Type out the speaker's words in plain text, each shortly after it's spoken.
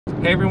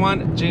Hey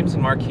everyone, James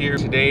and Mark here.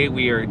 Today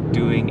we are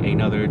doing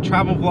another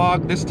travel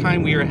vlog. This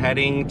time we are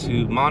heading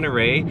to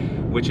Monterey,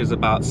 which is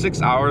about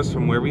 6 hours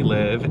from where we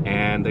live.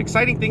 And the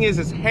exciting thing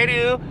is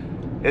Haru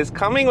is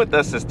coming with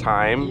us this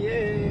time.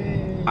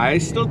 Yay! I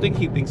still think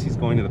he thinks he's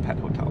going to the pet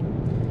hotel.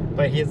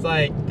 But he's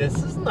like,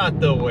 this is not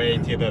the way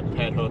to the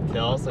pet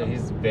hotel, so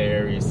he's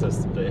very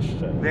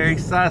suspicious. Very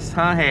sus,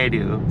 huh,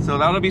 Haru? So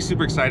that'll be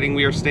super exciting.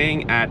 We are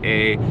staying at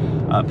a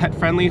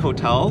pet-friendly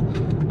hotel.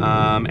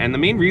 And the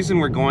main reason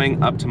we're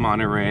going up to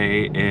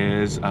Monterey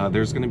is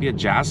there's going to be a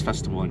jazz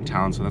festival in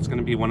town, so that's going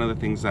to be one of the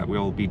things that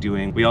we'll be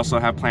doing. We also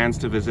have plans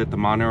to visit the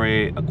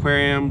Monterey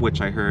Aquarium,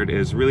 which I heard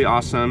is really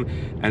awesome.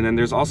 And then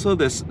there's also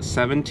this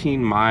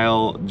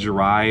 17-mile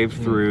drive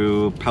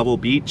through Pebble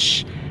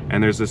Beach.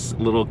 And there's this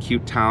little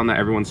cute town that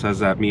everyone says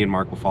that me and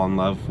Mark will fall in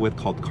love with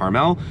called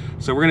Carmel.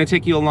 So we're gonna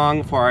take you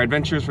along for our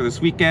adventures for this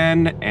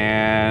weekend.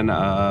 And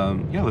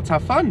yeah, let's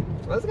have fun.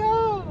 Let's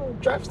go,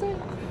 drive safe.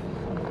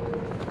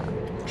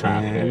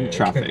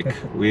 Traffic.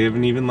 We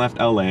haven't even left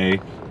LA.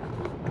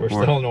 We're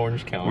still in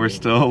Orange County. We're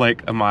still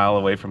like a mile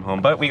away from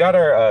home, but we got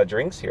our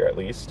drinks here at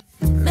least.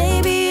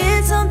 Maybe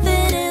it's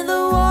something in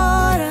the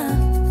water,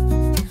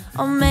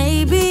 or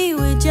maybe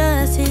we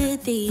just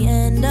hit the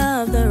end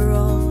of the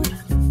road.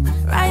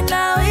 Right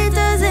now it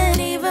doesn't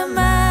even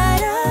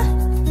matter.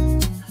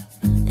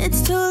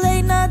 It's too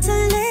late not to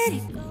let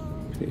it go.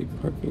 Okay,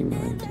 parking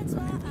 9 to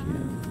 9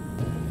 p.m.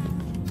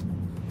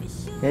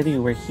 Eddie,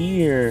 we're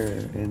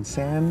here in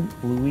San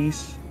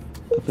Luis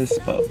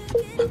Obispo.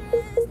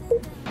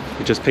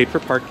 We just paid for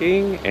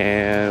parking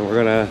and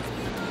we're gonna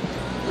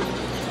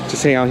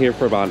just hang out here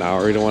for about an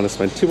hour. We don't want to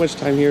spend too much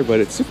time here, but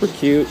it's super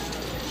cute.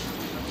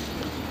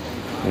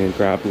 And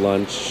grab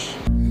lunch.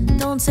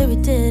 Don't say we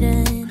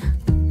didn't.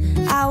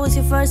 I was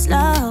your first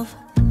love,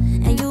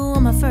 and you were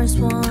my first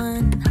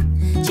one.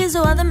 Cheers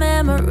to all the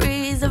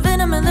memories, the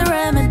venom and the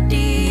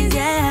remedies,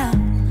 yeah.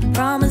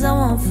 Promise I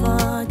won't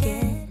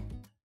forget.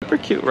 Super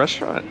cute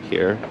restaurant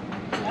here.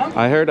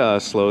 I heard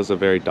Slow is a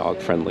very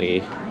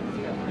dog-friendly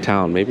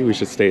town. Maybe we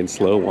should stay in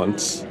Slow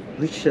once.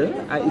 We should?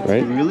 It's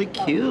right? really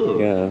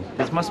cute. Yeah.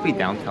 This must be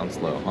downtown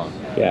Slow, huh?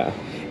 Yeah.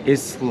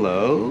 Is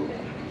Slow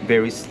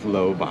very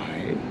slow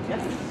vibe?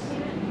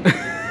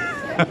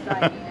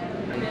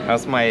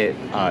 How's my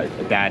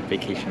dad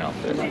vacation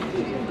outfit?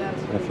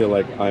 I feel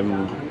like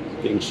I'm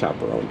being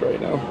chaperoned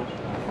right now.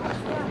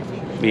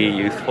 Be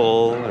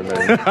youthful and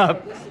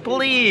then...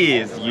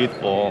 Please,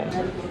 youthful.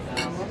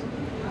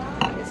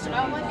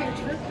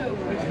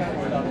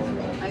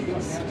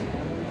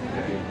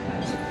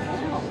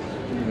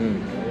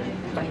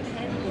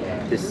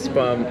 This is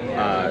from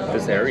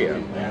this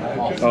area.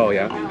 Oh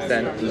yeah?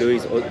 San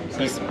Luis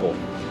Obispo.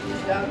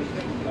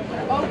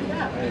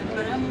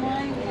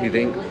 You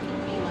think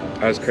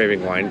I was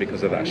craving wine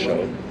because of that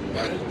show?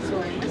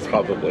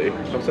 Probably.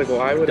 I was like, well,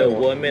 why would The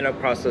woman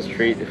across the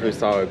street who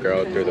saw a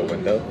girl through the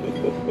window.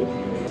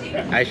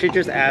 I should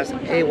just ask,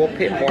 hey, we'll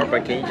pay more,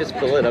 but can you just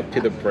fill it up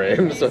to the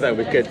brim so that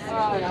we could...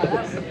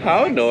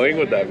 How annoying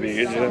would that be?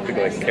 You just have to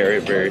like carry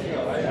it very...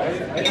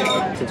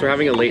 Since we're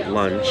having a late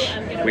lunch,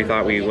 we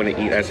thought we wouldn't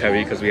eat as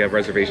heavy because we have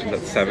reservations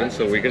at 7,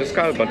 so we just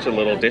got a bunch of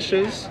little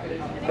dishes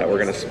that we're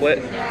gonna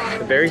split.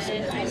 Very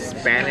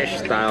Spanish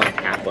style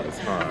tapas,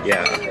 huh?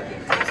 Yeah.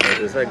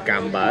 So this is a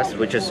gambas,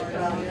 which is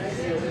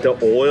the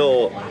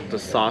oil, the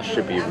sauce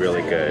should be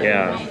really good.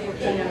 Yeah.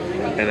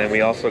 And then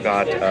we also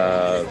got,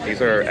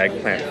 these are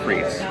eggplant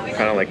frites,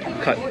 kind of like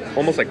cut,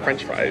 almost like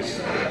French fries.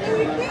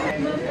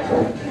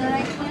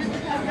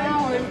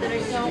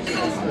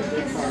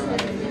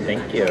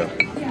 Thank you.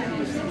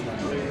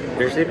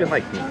 There's even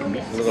like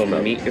Little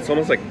meat, it's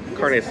almost like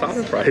carne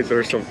asada fries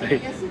or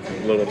something.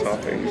 Little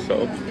toppings,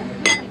 so.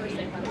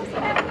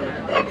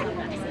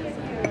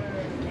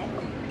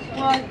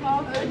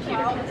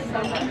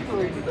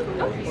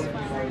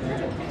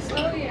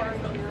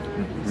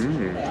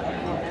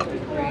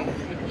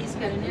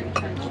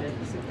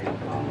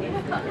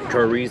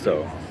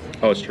 chorizo.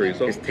 Oh, it's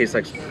chorizo? It tastes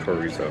like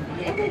chorizo.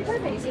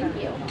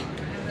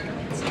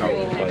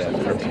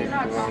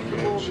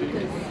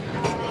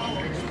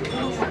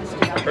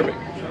 Perfect.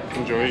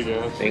 Enjoy,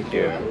 guys. Thank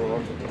you.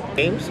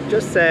 James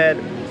just said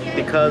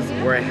because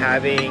we're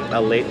having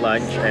a late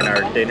lunch and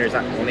our dinner's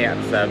only at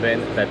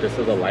 7 that this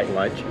is a light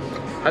lunch.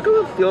 How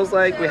come it feels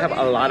like we have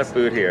a lot of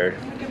food here?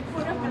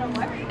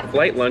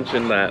 Light lunch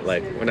in that,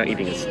 like, we're not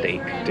eating a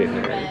steak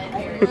dinner.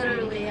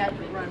 Literally had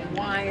to run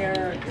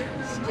wire,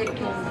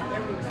 sticking,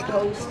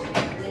 toast,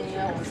 everything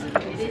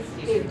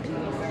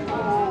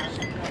else.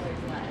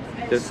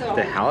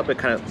 The halibut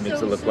kind of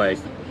makes it look like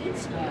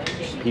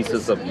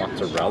pieces of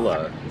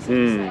mozzarella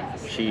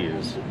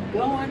cheese.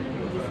 Going,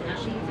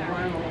 she's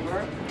run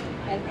over,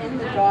 and in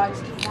the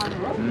dogs run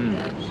over.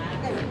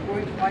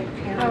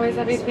 How is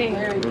everything?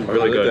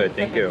 Really good,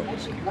 thank you.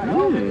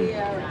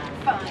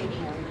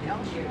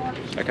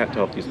 I can't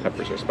tell if these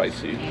peppers are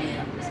spicy.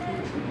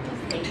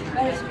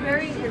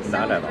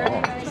 Not at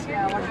all.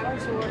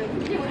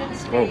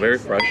 Oh, very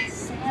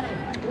fresh.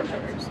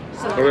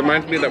 It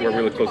reminds me that we're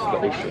really close to the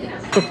ocean.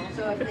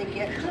 So if they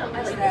get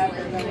that,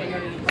 they're going to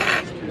get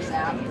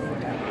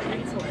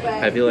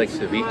I feel like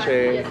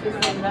ceviche,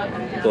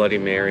 Bloody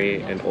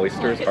Mary, and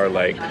oysters are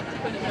like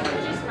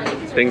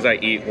things I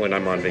eat when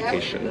I'm on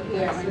vacation.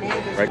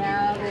 Right?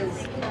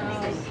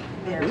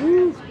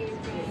 Ooh.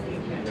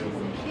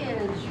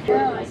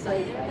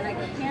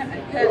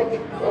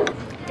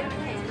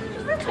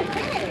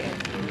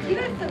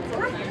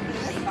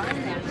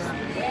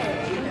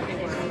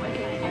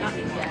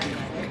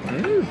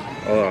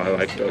 Oh, I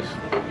like those.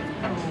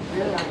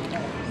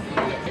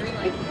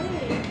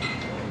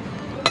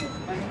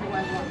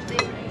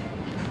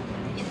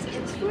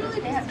 It's really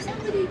to have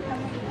somebody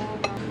coming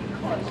over.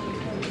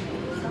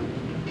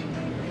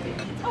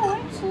 Oh,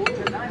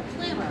 absolutely.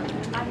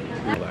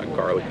 That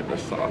garlic in the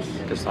sauce.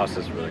 The sauce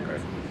is really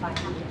good.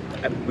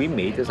 We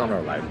made this on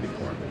our live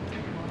before.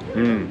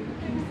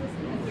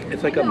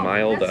 It's like a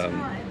mild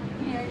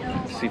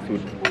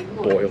seafood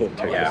boil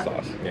type of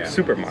sauce. Yeah.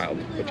 Super mild,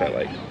 which I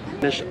like.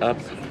 Finish up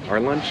our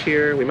lunch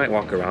here. We might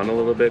walk around a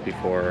little bit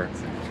before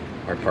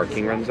our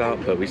parking runs out,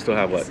 but we still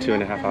have, what,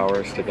 2.5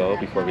 hours to go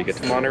before we get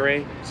to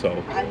Monterey.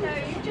 So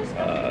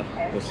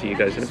we'll see you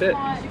guys in a bit.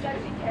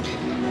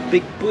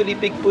 Big booty,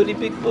 big booty,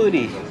 big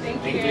booty.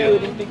 Big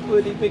booty, big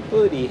booty, big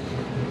booty.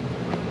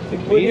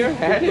 Big booty, big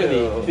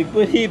booty, big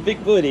booty,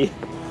 big booty.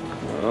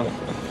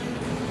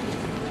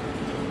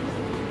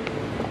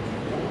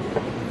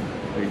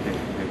 What do you think?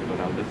 Maybe go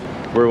down this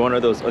way? We're one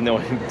of those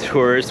annoying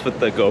tourists with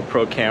the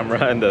GoPro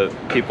camera and the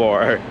people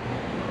are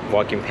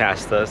walking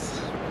past us.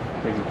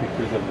 Taking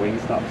pictures of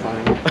Wingstop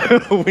signs.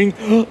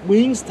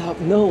 Wingstop,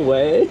 no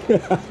way. Oh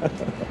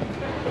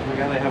my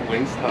god, they have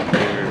Wingstop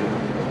there.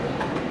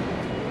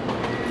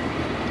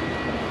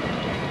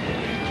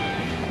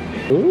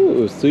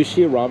 Ooh,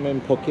 sushi,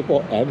 ramen,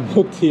 pokeball, and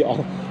milk tea.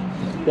 All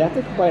they have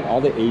to combine all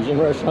the Asian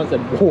restaurants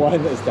in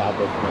one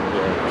establishment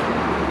here.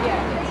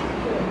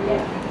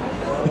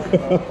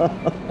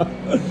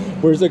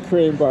 Where's the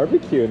Korean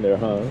barbecue in there,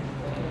 huh?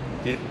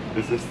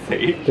 Is this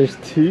safe? There's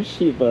 2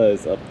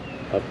 Shibas up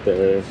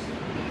there.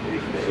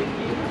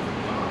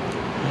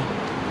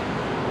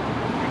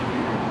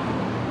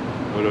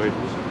 What do I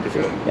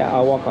do? Yeah,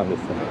 I'll walk on this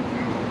side.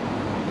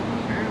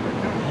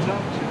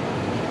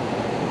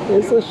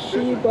 It's a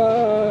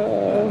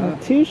Shiba!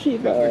 2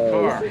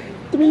 Shibas!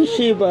 3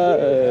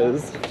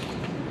 Shibas!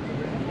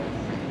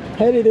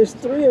 Hey, there's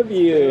 3 of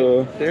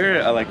you!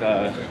 They're like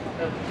a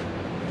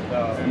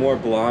more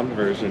blonde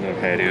version of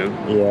Haru.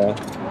 Yeah.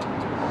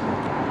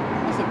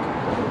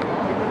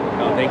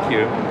 Oh, thank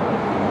you.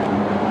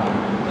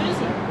 What is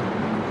it?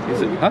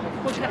 Is it? Huh?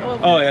 What kind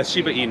of, Oh, yeah,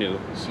 Shiba Inu.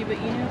 Shiba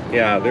Inu?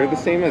 Yeah, they're the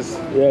same as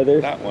Yeah,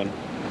 there's... that one.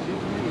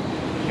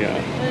 Yeah.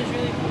 That is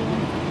really cool.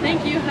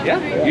 Thank you. Have Yeah,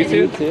 a great you day.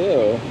 too. You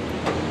too.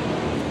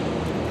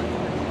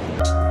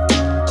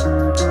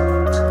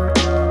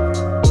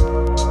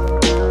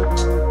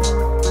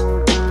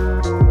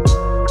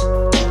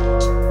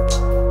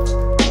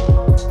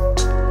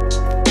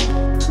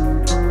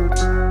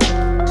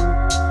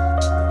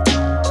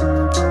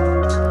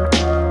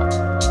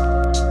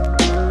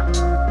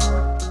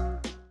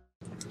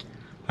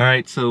 All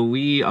right, so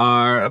we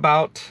are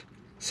about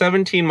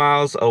 17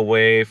 miles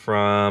away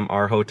from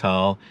our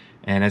hotel,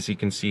 and as you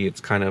can see,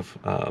 it's kind of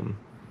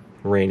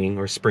raining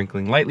or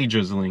sprinkling, lightly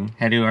drizzling.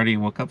 Haru already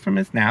woke up from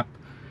his nap,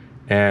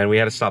 and we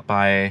had to stop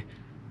by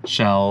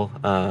Shell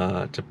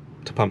to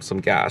pump some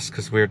gas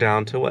because we're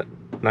down to, what,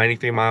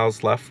 93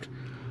 miles left.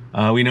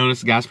 We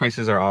noticed gas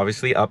prices are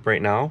obviously up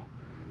right now.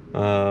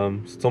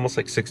 It's almost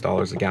like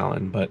 $6 a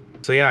gallon, but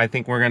so yeah, I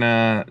think we're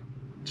gonna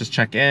just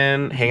check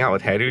in, hang out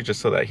with Haru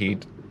just so that he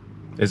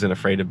isn't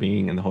afraid of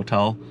being in the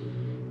hotel,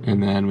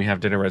 and then we have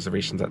dinner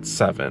reservations at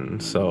 7,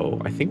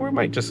 so I think we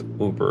might just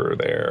Uber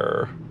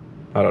there.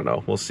 I don't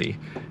know, we'll see.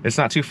 It's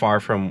not too far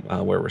from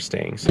where we're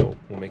staying, so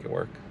we'll make it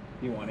work.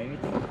 You want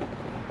anything?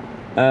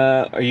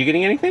 Are you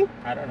getting anything?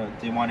 I don't know.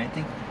 Do you want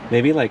anything?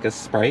 Maybe like a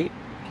Sprite?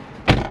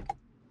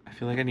 I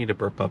feel like I need to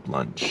burp up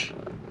lunch.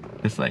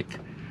 It's like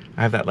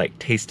I have that like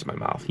taste in my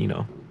mouth, you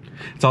know.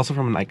 It's also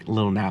from like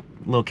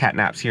little cat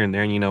naps here and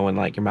there, and you know when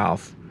like your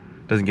mouth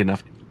doesn't get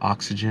enough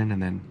oxygen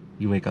and then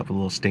you wake up with a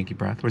little stinky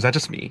breath. Or is that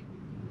just me?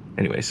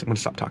 Anyways, I'm gonna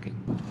stop talking.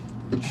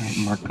 Alright,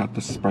 Mark got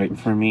the Sprite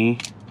for me.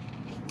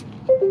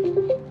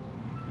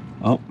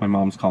 Oh, my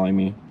mom's calling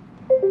me.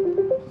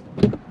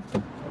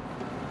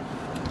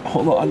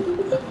 Hold on.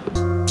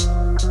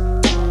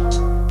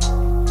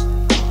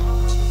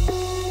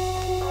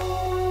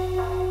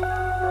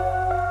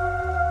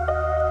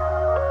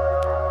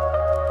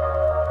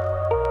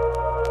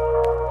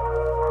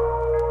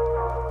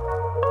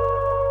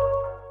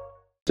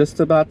 Just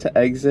about to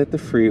exit the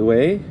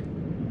freeway.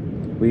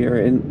 We are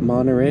in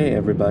Monterey,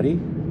 everybody.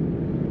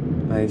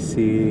 I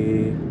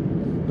see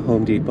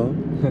Home Depot,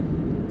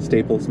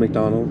 Staples,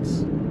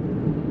 McDonald's,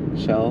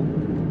 Shell.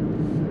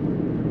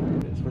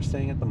 We're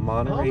staying at the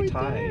Monterey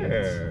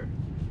Tides.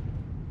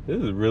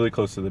 This is really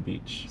close to the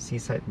beach.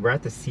 Seaside. We're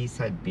at the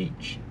seaside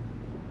beach.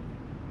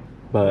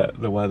 But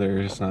the weather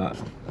is not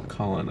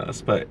calling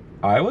us. But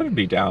I would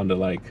be down to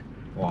like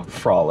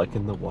frolic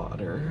in the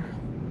water.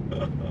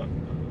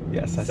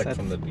 Yes, I said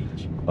from the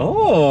beach.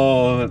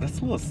 Oh, that's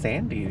a little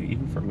sandy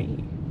even for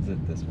me. Is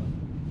it this one?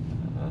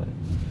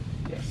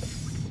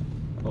 Yes.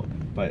 Oh,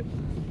 but it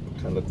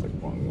kind of looks like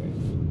wrong way.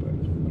 But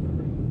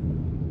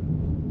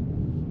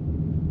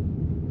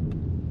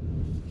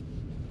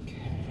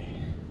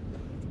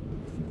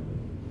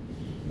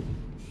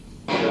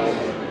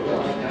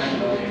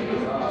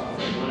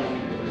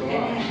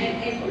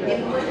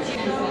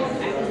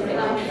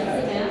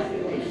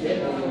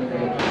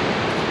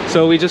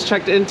So we just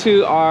checked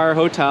into our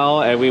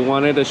hotel and we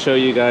wanted to show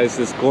you guys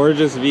this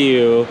gorgeous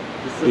view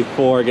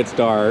before it gets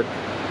dark.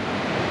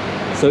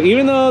 So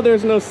even though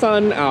there's no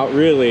sun out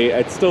really,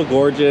 it's still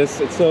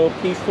gorgeous. It's so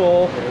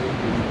peaceful.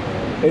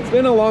 It's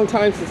been a long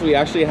time since we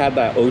actually had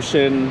that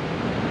ocean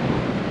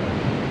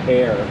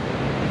air.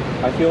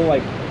 I feel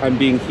like I'm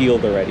being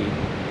healed already.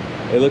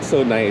 It looks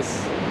so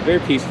nice. Very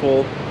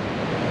peaceful.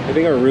 I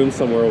think our room's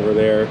somewhere over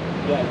there.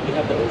 yeah, we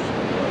have the ocean.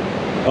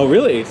 Oh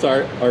really?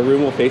 So our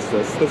room will face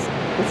this.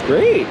 That's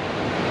great.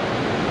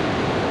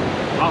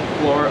 Top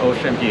floor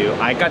ocean view.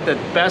 I got the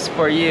best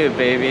for you,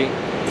 baby.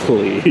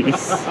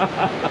 Please.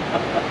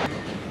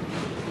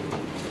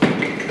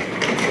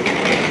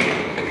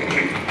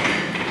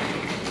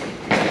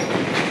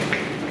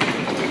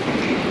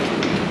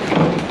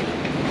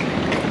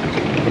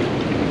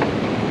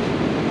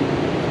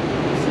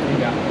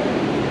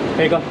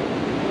 Here you go.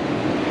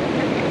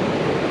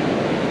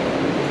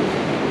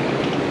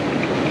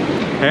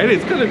 Hey,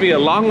 it's gonna be a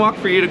long walk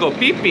for you to go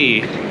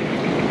pee-pee. Are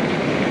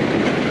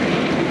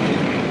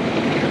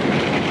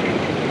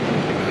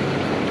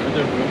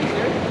there rooms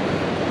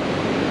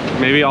here?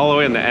 Maybe all the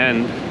way in the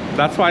end.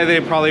 That's why they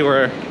probably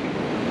were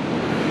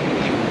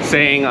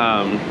saying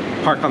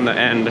park on the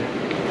end.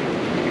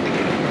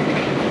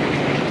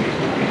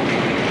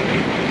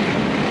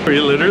 Are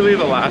you literally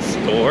the last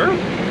store?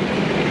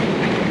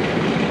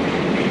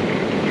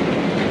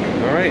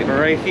 All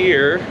right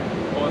here.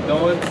 Well,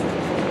 no one's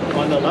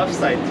on the left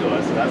side to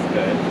us, so that's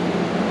good.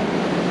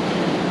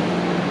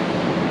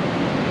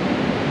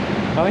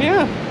 Oh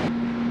yeah.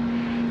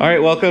 All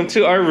right, welcome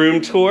to our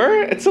room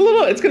tour. It's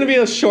gonna be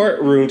a short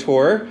room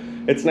tour.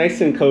 It's nice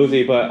and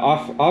cozy, but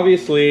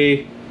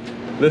obviously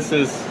this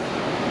is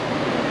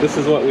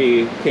what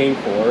we came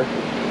for.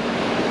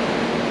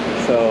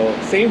 So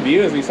same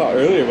view as we saw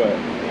earlier, but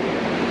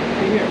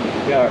here.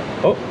 Yeah.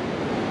 Oh,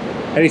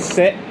 Eddie,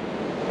 sit.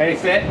 Eddie,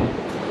 sit.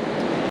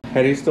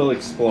 Eddie's still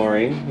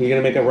exploring. You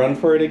gonna make a run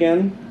for it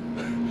again?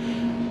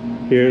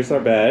 Here's our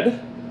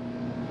bed.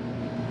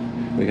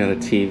 We got a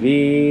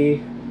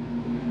TV,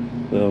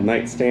 little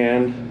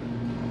nightstand,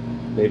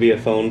 maybe a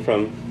phone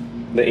from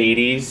the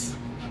 80s.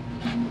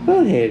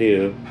 Oh,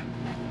 Haru.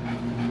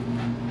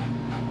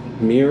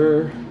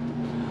 Mirror,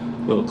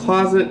 little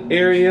closet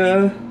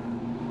area,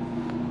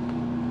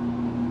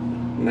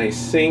 nice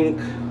sink,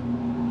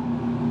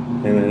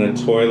 and then a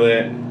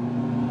toilet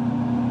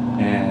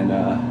and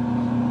a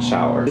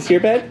shower. Is this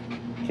your bed?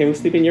 Can we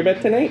sleep in your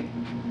bed tonight?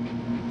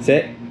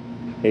 Sit.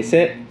 Hey,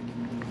 sit.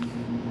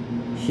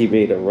 He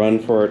made a run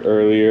for it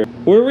earlier.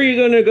 Where were you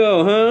gonna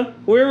go, huh?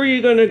 Where were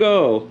you gonna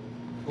go?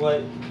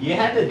 What? You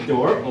had the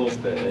door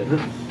open.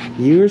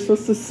 You were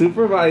supposed to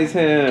supervise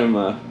him.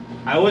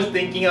 I was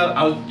thinking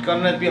I was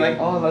gonna be like,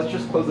 oh, let's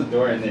just close the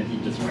door, and then he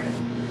just ran.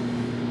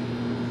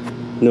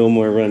 No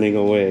more running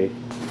away.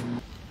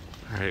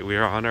 All right, we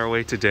are on our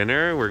way to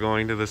dinner. We're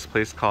going to this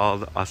place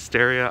called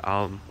Osteria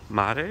al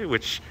Mare,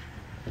 which,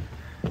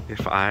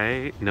 if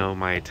I know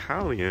my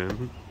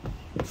Italian,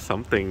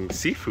 something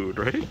seafood,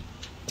 right?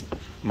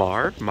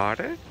 Mare?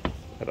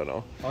 I don't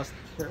know.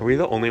 Are we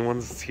the only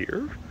ones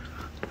here?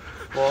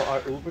 Well,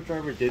 our Uber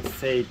driver did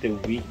say the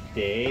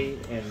weekday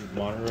in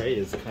Monterey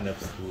is kind of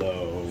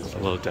slow. It's a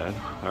little dead.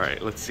 All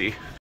right, let's see.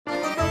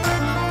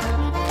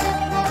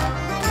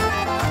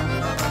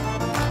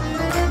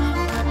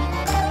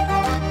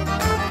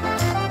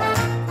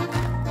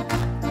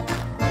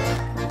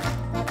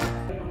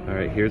 All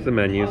right, here's the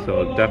menu.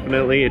 So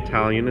definitely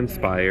Italian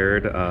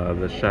inspired.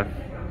 The chef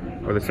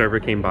or the server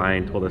came by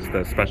and told us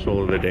the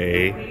special of the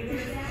day.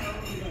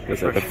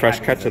 The fresh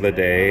catch of the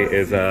day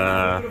is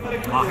a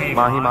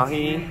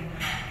mahi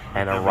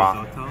and a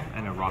rock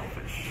and a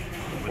rockfish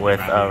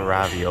with a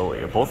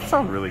ravioli. Both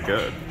sound really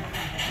good.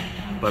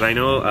 But I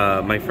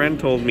know my friend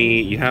told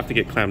me you have to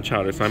get clam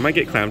chowder, so I might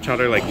get clam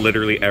chowder like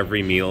literally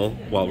every meal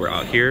while we're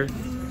out here.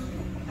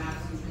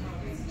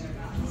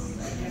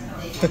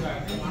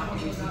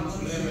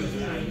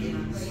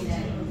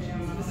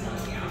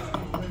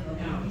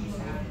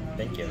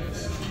 Thank you.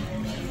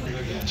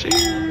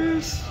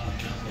 Cheers!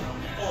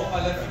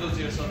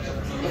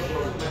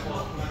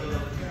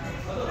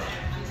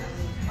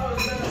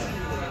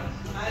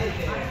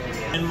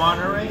 In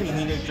Monterey, you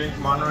need to drink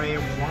Monterey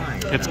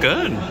wine. It's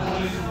good.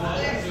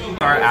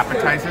 Our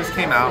appetizers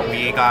came out.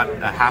 We got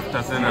a half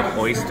dozen of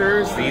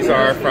oysters. These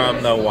are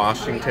from the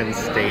Washington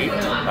State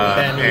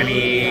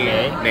Penny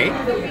May.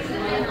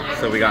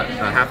 So we got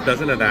a half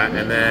dozen of that,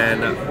 and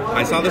then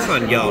I saw this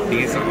on Yelp.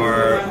 These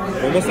are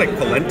almost like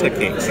polenta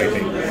cakes, I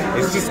think.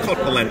 It's just called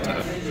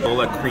polenta.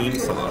 Bola cream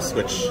sauce,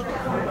 which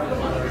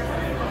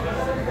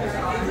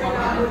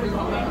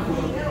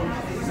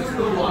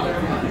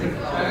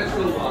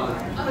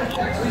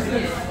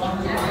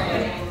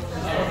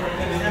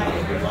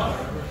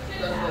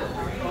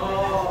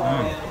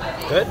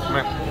Good?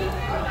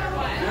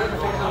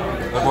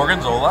 The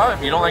gorgonzola,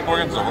 if you don't like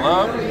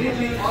gorgonzola,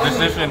 this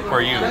isn't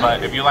for you.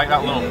 But if you like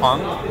that little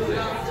funk,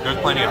 there's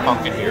plenty of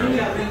funk in here.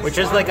 Which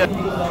is like a...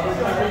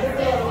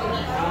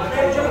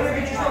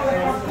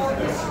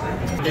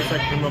 It's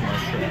like cream of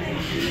mushroom.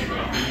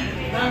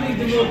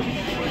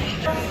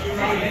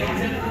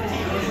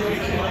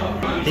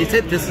 They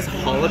said this is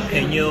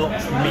jalapeno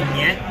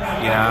mignette.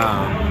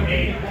 Yeah.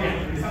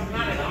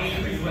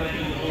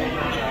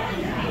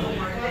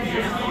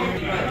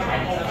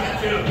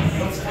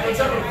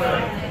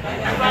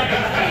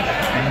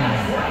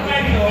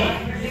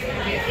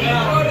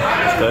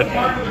 It's good.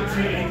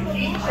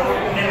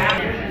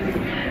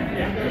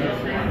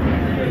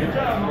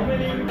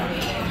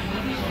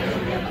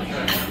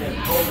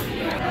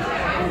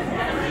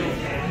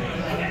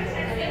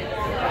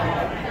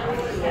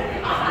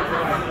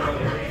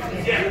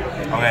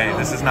 Okay,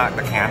 this is not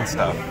the canned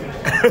stuff.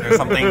 There's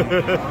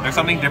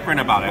something different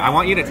about it. I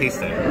want you to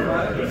taste it.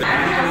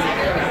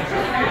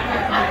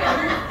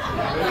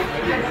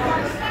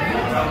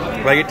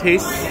 Like it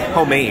tastes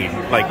homemade,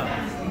 like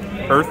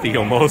earthy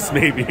almost,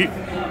 maybe.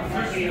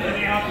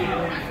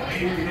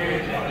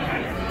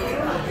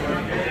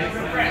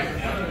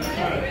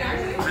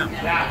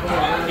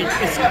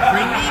 It's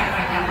creamy,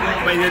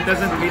 but it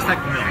doesn't taste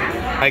like milk.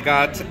 I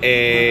got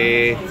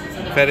a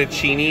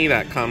fettuccine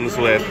that comes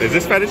with, is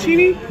this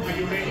fettuccine?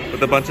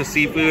 With a bunch of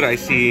seafood. I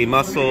see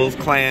mussels,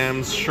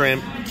 clams,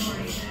 shrimp,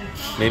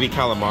 maybe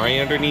calamari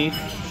underneath.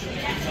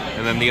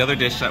 And then the other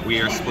dish that we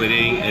are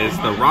splitting is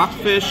the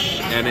rockfish,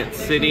 and it's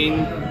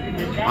sitting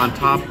on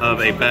top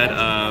of a bed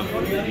of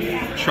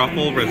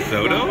truffle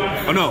risotto.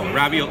 Oh no,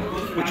 ravioli.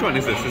 Which one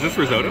is this? Is this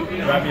risotto?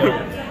 Ravioli.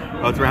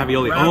 Oh, it's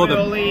ravioli.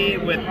 Ravioli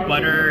with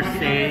butter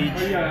sage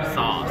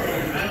sauce.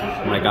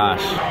 Oh my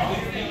gosh.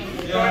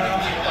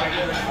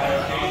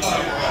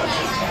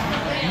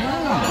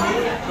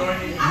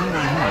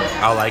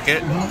 I like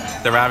it.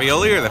 The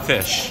ravioli or the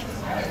fish?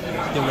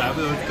 The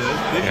ravioli is good.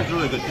 Fish is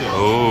really good too.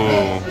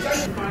 Oh.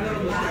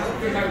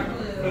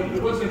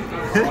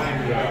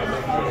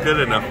 Good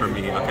enough for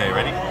me. Okay,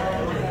 ready?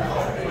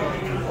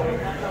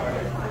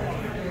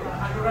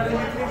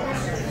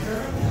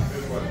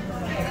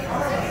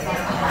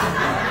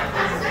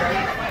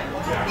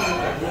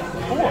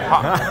 Oh,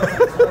 hot.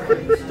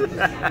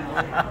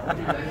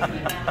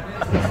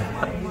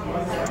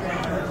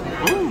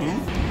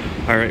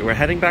 All right, we're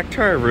heading back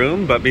to our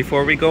room, but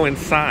before we go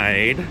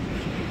inside,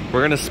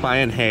 we're gonna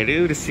spy on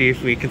Haru to see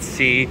if we can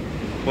see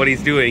what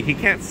he's doing. He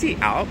can't see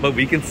out, but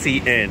we can see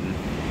in.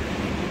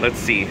 Let's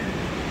see.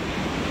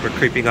 We're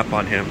creeping up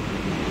on him.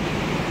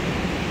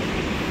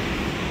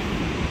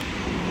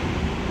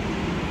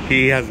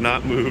 He has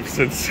not moved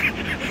since...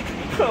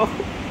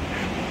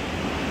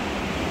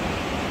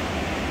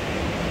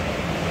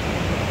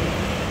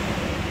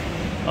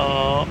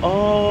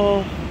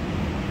 Oh,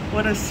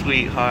 what a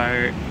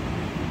sweetheart.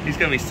 He's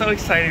gonna be so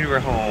excited we're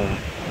home.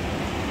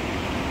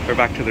 We're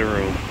back to the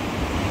room.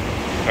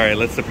 All right,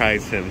 let's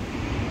surprise him.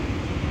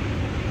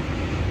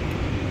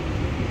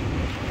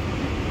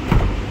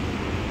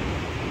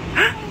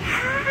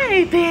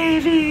 Hi,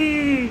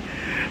 baby.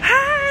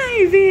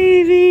 Hi,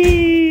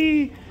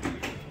 baby.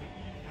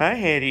 Hi,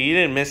 Haru. You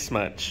didn't miss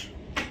much.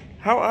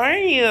 How are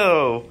you?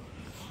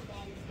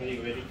 Are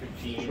you ready for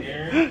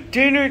dinner?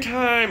 Dinner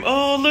time.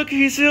 Oh, look,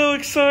 he's so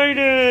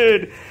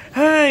excited.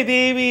 Hi,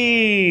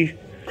 baby.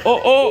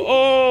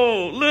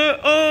 Oh,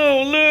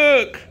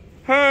 look.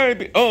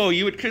 Hi, oh,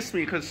 you would kiss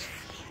me because...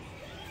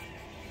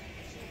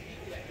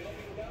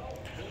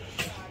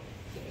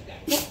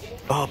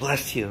 Oh,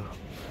 bless you.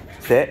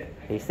 Sit.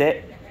 Hey,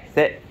 sit.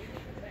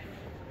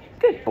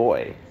 Good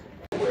boy.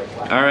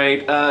 All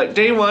right,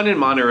 day one in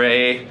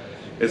Monterey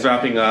is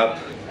wrapping up.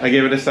 I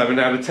gave it a 7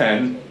 out of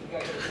 10.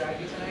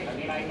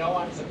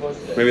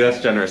 Maybe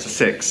that's generous, a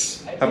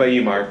 6. How about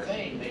you, Mark?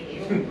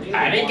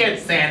 I didn't get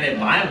sand in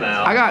my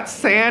mouth. I got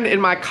sand in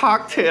my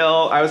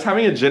cocktail. I was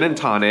having a gin and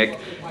tonic,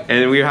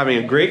 and we were having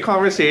a great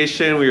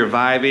conversation. We were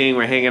vibing, we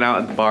were hanging out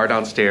at the bar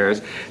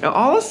downstairs. And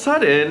all of a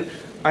sudden,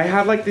 I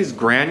had like these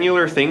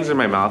granular things in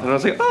my mouth, and I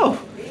was like,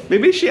 oh,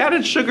 maybe she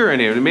added sugar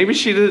in it. Maybe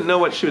she didn't know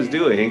what she was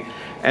doing.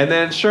 And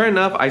then sure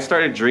enough, I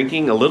started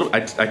drinking a little, I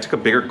took a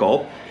bigger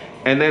gulp,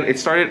 and then it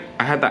started,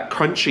 I had that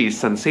crunchy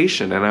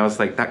sensation, and I was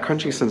like, that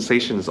crunchy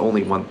sensation is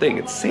only one thing,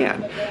 it's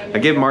sand. I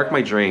give Mark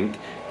my drink.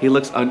 He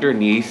looks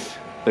underneath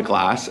the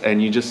glass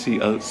and you just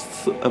see a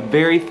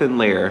very thin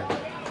layer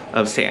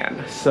of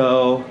sand.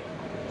 So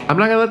I'm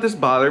not gonna let this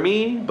bother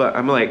me, but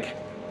I'm like,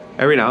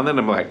 every now and then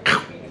I'm like,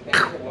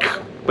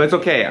 but it's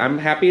okay. I'm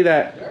happy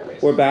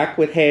that we're back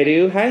with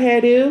Haru. Hi,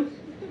 Haru.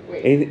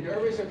 And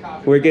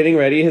we're getting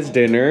ready his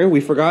dinner.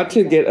 We forgot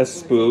to get a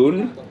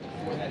spoon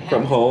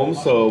from home,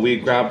 so we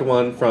grabbed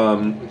one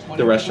from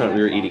the restaurant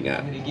we were eating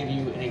at.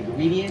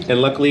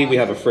 And luckily we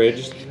have a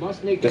fridge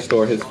to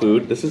store his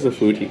food. This is the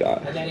food he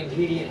got.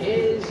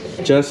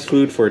 Just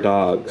food for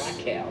dogs.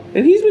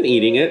 And he's been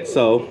eating it,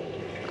 so.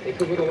 I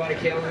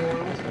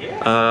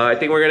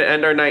think we're gonna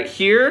end our night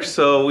here.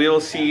 So we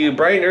will see you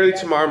bright and early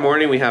tomorrow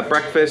morning. We have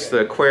breakfast,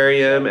 the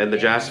aquarium, and the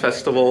jazz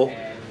festival.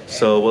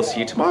 So we'll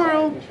see you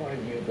tomorrow.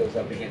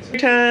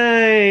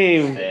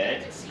 Time.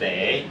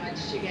 Stay.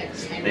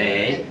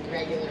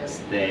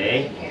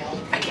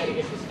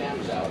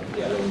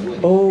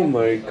 Oh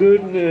my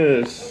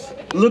goodness.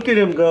 Look at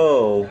him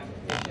go.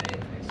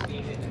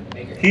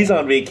 He's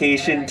on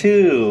vacation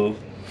too.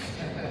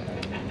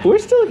 We're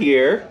still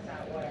here.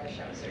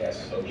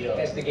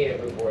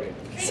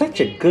 Such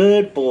a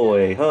good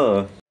boy,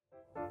 huh?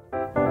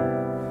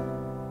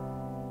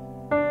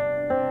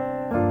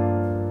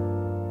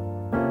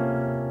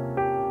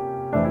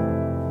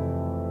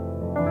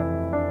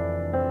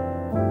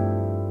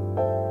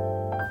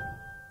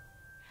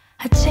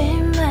 A cherry